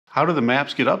How do the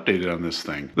maps get updated on this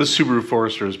thing? This Subaru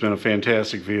Forester has been a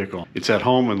fantastic vehicle. It's at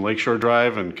home in Lakeshore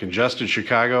Drive in congested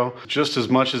Chicago, just as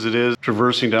much as it is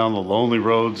traversing down the lonely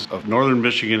roads of northern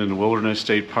Michigan in the Wilderness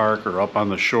State Park or up on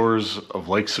the shores of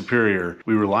Lake Superior.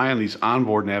 We rely on these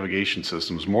onboard navigation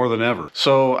systems more than ever.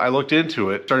 So I looked into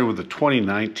it, starting with the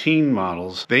 2019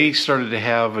 models. They started to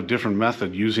have a different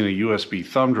method using a USB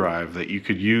thumb drive that you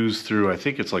could use through, I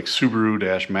think it's like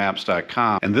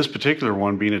Subaru-maps.com. And this particular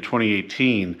one being a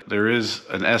 2018, there is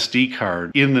an SD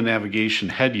card in the navigation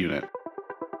head unit.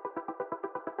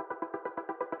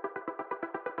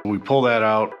 We pull that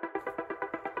out.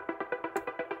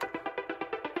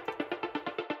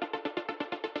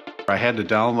 I had to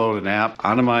download an app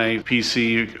onto my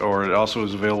PC, or it also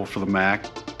is available for the Mac.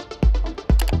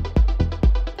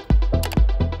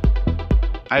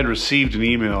 I had received an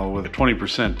email with a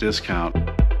 20% discount.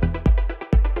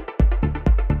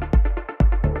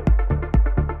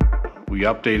 We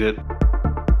update it.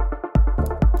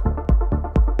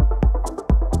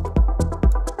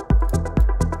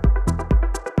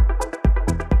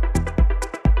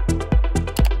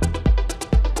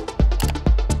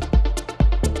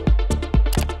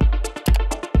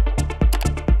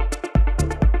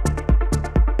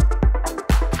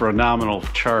 For a nominal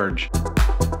charge.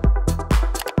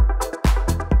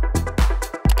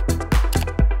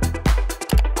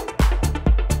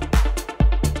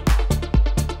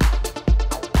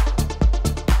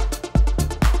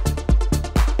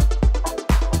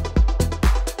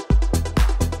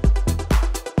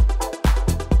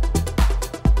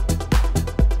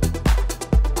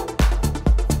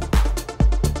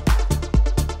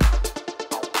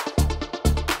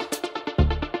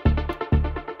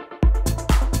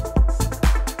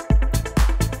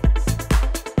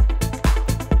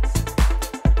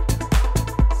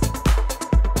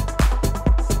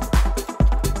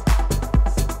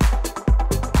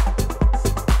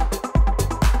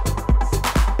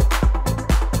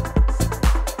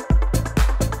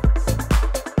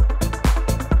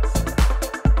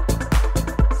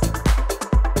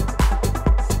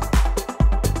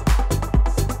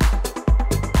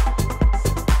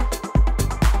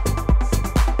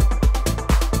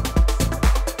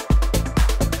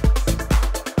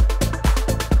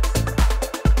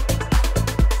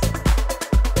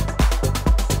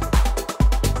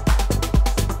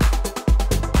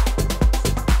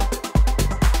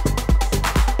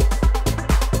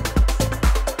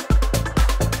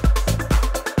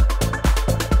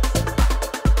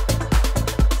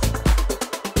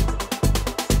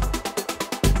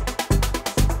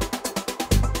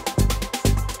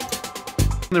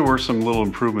 There were some little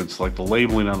improvements, like the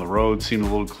labeling on the road seemed a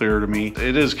little clearer to me.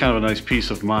 It is kind of a nice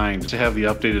peace of mind to have the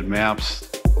updated maps